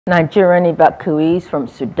Nigerian evacuees from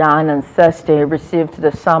Sudan on Thursday received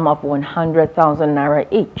the sum of 100,000 naira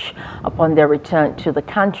each upon their return to the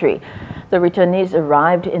country. The returnees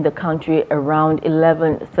arrived in the country around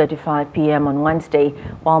 11:35 p.m. on Wednesday,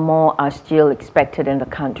 while more are still expected in the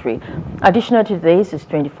country. Additional to this is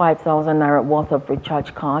 25,000 naira worth of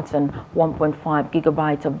recharge cards and 1.5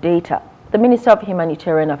 gigabytes of data. The Minister of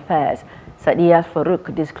Humanitarian Affairs, Sadiya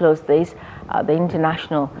Farouk, disclosed this at the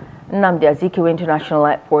N100 International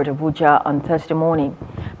Airport, Abuja, on Thursday morning.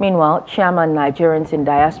 Meanwhile, Chairman Nigerians in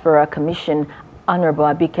Diaspora Commission, Honorable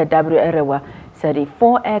Abike Dabiri-Erewa, said if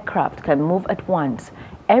 4 aircraft can move at once,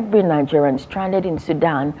 every Nigerian stranded in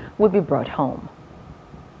Sudan will be brought home.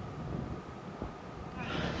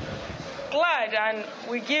 Glad, and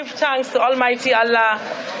we give thanks to Almighty Allah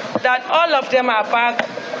that all of them are back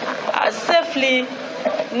safely.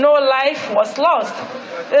 No life was lost.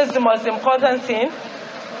 This is the most important thing.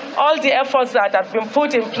 All the efforts that have been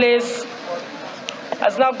put in place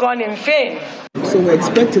has not gone in vain. So we're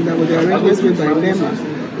expecting that with the arrangements made by NEMA,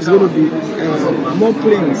 it's going to be more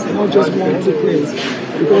planes, not just 1 or 2 planes.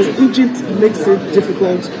 Because Egypt makes it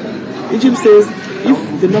difficult. Egypt says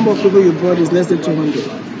if the number of people you brought is less than 200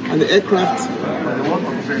 and the aircraft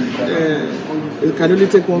can only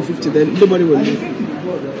take 150, then nobody will leave.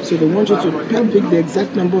 So they want you to pick the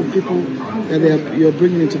exact number of people that you're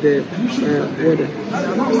bringing into the border.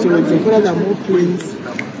 So it's important that more planes,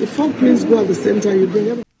 if 4 planes go at the same time, you bring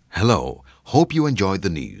everything. Hello, hope you enjoyed the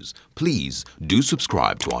news. Please do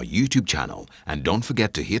subscribe to our YouTube channel and don't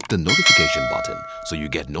forget to hit the notification button so you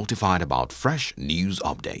get notified about fresh news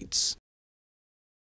updates.